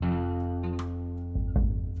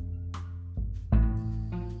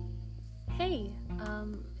Hey,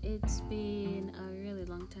 it's been a really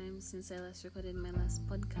long time since I last recorded my last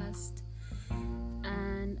podcast,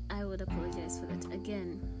 and I would apologize for that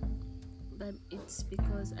again. But it's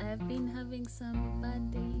because I have been having some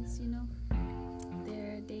bad days.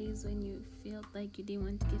 There are days when you felt like you didn't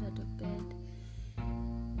want to get out of bed,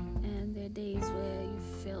 and there are days where you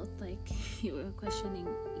felt like you were questioning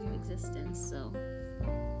your existence. So,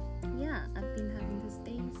 yeah, I've been having these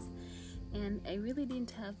days. And I really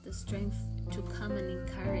didn't have the strength to come and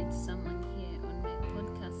encourage someone here on my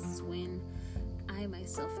podcasts when I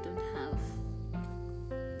myself don't have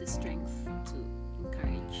the strength to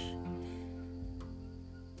encourage.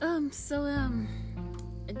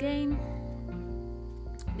 Again,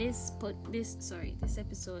 this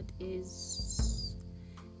episode is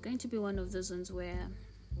going to be one of those ones where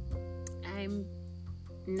I'm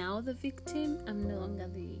now the victim. I'm no longer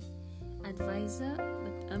the advisor,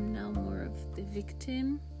 but I'm now more of the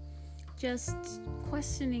victim, just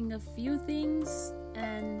questioning a few things,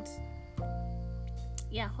 and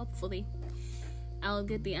hopefully I'll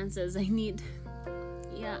get the answers I need.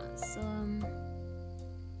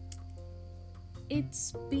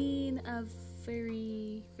 It's been a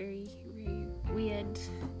very, very, very weird,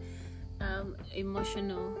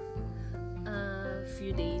 emotional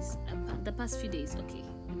few days. The past few days, okay,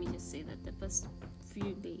 let me just say that the past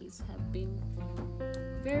few days have been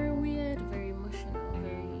very weird, very emotional,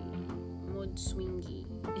 very mood swingy,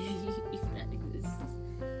 if that exists.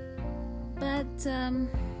 But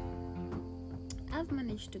I've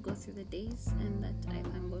managed to go through the days, and that I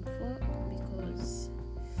thank God for, because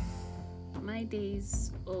my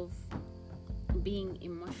days of being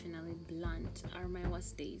emotionally blunt are my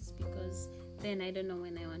worst days, because then I don't know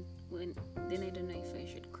then I don't know if I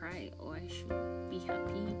should cry or I should be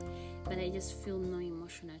happy, but I just feel no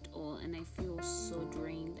emotion at all, and I feel so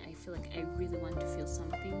drained. I feel like I really want to feel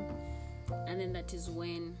something, and then that is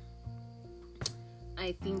when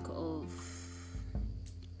I think of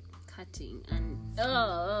cutting, and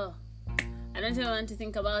I don't even want to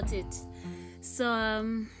think about it. So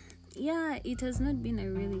it has not been a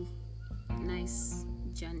really nice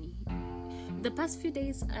journey. The past few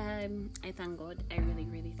days, I thank God. I really,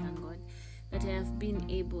 really thank God that I have been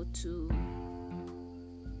able to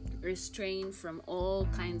restrain from all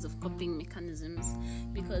kinds of coping mechanisms,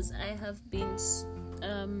 because I have been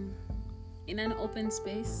in an open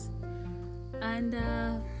space, and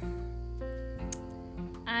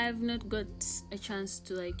I've not got a chance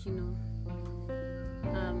to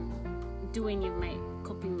do any of my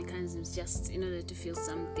coping mechanisms just in order to feel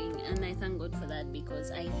something, and I thank God for that, because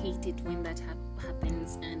I hate it when that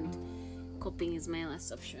happens and coping is my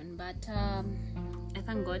last option. But I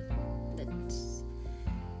thank God that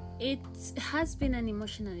it has been an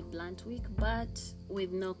emotionally blunt week, but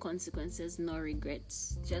with no consequences, no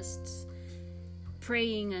regrets, just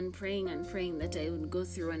praying and praying and praying that I would go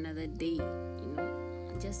through another day,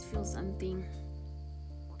 just feel something.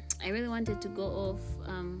 I really wanted to go off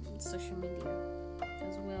social media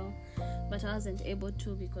as well, but I wasn't able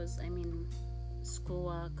to, because I'm in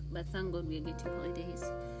schoolwork. But thank God we're getting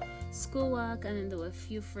holidays, schoolwork, and then there were a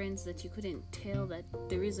few friends that you couldn't tell that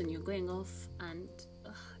the reason you're going off, and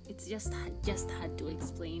it's just hard to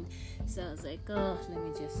explain. So I was like, let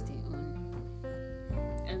me just stay on.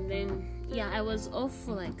 And then I was off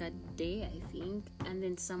for like a day, I think, and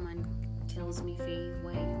then someone tells me, Faith,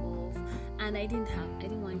 why are you off? And I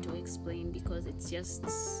didn't want to explain, because it's just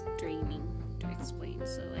draining to explain.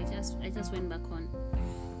 So I just went back on.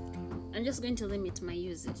 I'm just going to limit my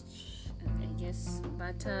usage, I guess.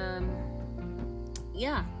 But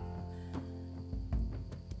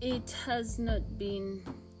it has not been,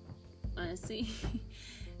 honestly,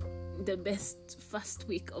 the best first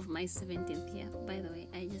week of my 17th year. By the way,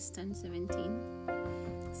 I just turned 17,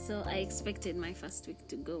 so I expected my first week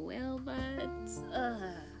to go well, but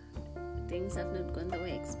things have not gone the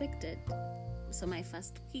way I expected. So my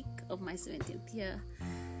first week of my 17th year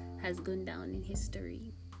has gone down in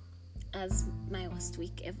history as my worst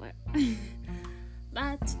week ever.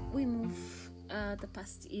 But we move. The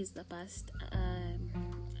past is the past.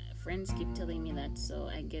 Friends keep telling me that, so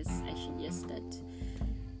I guess I should just start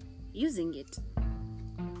using it.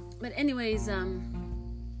 But anyways, I'm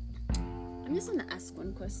just gonna ask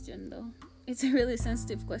one question though. It's a really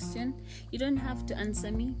sensitive question. You don't have to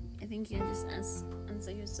answer me. I think you can just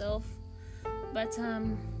answer yourself. But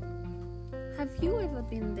have you ever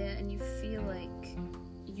been there and you feel like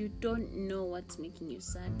you don't know what's making you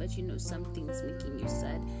sad, but you know something's making you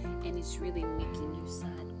sad, and it's really making you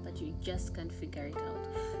sad, but you just can't figure it out?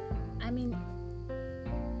 I mean,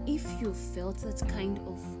 if you felt that kind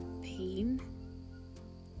of pain,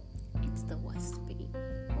 it's the worst pain.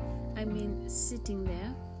 I mean, sitting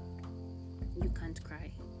there, you can't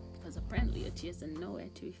cry because apparently your tears are nowhere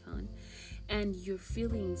to be found, and you're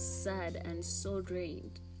feeling sad and so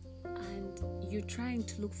drained, and you're trying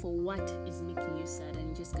to look for what is making you sad and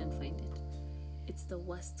you just can't find it. It's the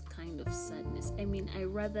worst kind of sadness. I mean, I'd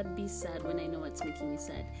rather be sad when I know what's making me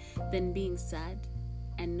sad than being sad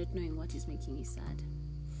and not knowing what is making me sad.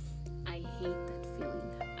 I hate that feeling.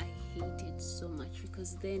 I hate it so much,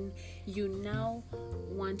 because then you now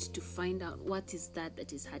want to find out what is that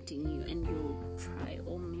is hurting you, and you'll try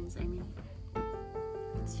all means. I mean,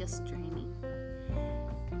 it's just draining.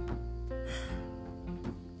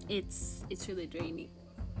 It's really draining.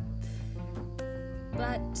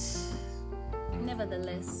 But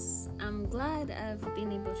nevertheless, I'm glad I've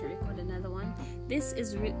been able to record another one. This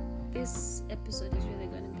episode is really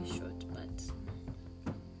going to be short, but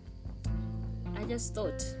I just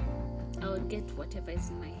thought I would get whatever is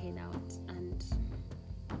in my head out and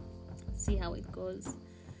see how it goes.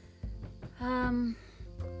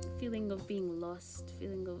 Feeling of being lost,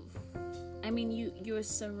 you're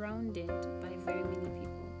surrounded by very many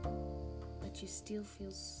people, but you still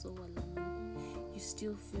feel so alone. You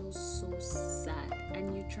still feel so sad,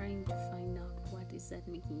 and you're trying to find out what is that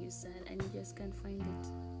making you sad, and you just can't find it.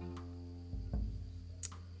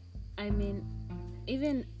 I mean,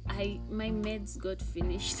 even my meds got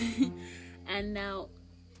finished and now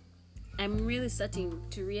I'm really starting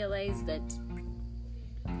to realize that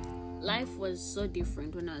life was so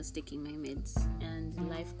different when I was taking my meds, and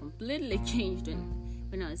life completely changed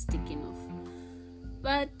when I was taking off.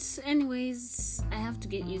 But anyways, I have to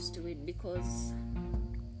get used to it, because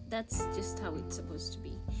that's just how it's supposed to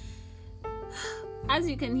be. As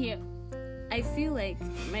you can hear, I feel like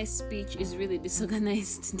my speech is really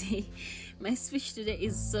disorganized today. My speech today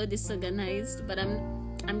is so disorganized, but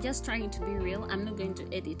I'm just trying to be real. I'm not going to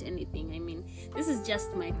edit anything. I mean, this is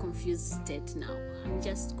just my confused state now. I'm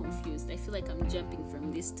just confused. I feel like I'm jumping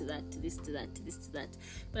from this to that, to this to that, to this to that.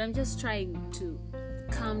 But I'm just trying to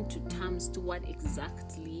come to terms to what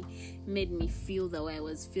exactly made me feel the way I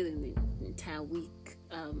was feeling the entire week.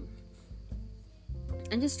 I'm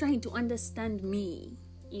just trying to understand me.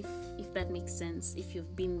 If that makes sense. If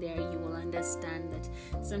you've been there, you will understand that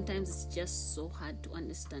sometimes it's just so hard to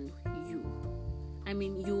understand you. I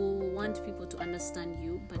mean, you want people to understand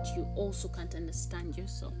you, but you also can't understand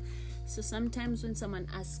yourself. So sometimes when someone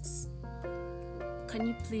asks, can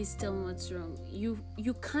you please tell me what's wrong? You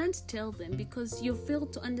can't tell them, because you fail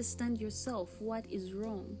to understand yourself what is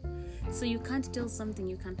wrong. So you can't tell something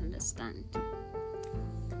you can't understand.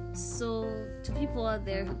 So to people out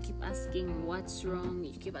there who keep asking what's wrong,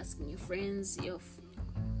 you keep asking your friends, your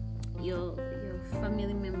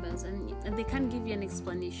family members, and they can't give you an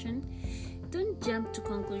explanation, don't jump to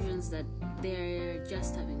conclusions that they're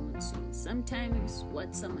just having mood swings. Sometimes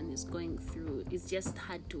what someone is going through is just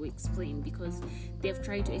hard to explain, because they've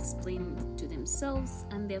tried to explain it to themselves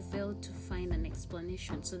and they've failed to find an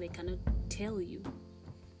explanation, so they cannot tell you.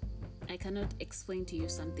 I cannot explain to you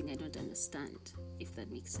something I don't understand, if that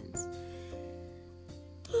makes sense.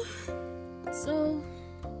 So,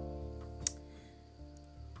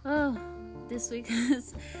 this week,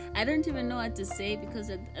 I don't even know what to say, because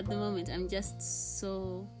at the moment I'm just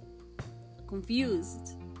so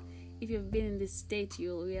confused. If you've been in this state,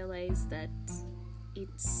 you'll realize that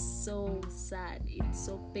it's so sad, it's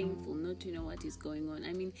so painful not to know what is going on.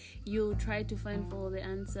 I mean, you'll try to find all the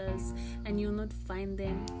answers and you'll not find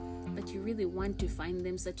them, but you really want to find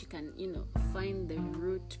them so that you can, find the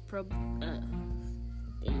root problem,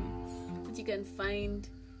 that you can find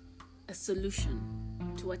a solution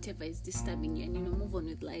to whatever is disturbing you, and move on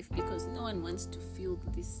with life, because no one wants to feel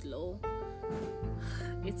this low.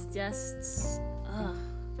 It's just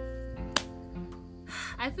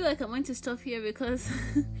I feel like I'm going to stop here, because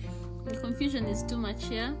the confusion is too much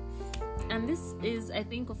here, and this is, I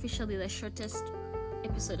think, officially the shortest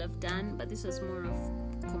episode I've done, but this was more of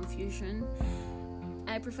confusion.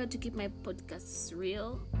 I prefer to keep my podcasts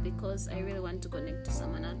real, because I really want to connect to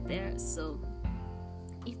someone out there. So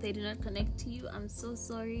if they do not connect to you, I'm so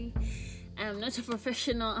sorry. I'm not a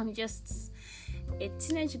professional. I'm just a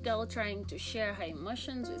teenage girl trying to share her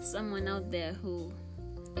emotions with someone out there who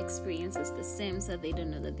experiences the same, so that they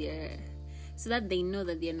know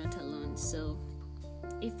that they're not alone. So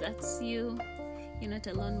if that's you, you're not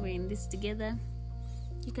alone. We're in this together.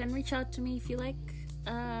 You can reach out to me if you like.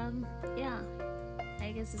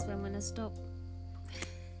 I guess this is where I'm gonna stop,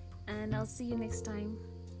 and I'll see you next time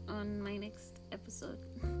on my next episode.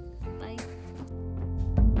 Bye.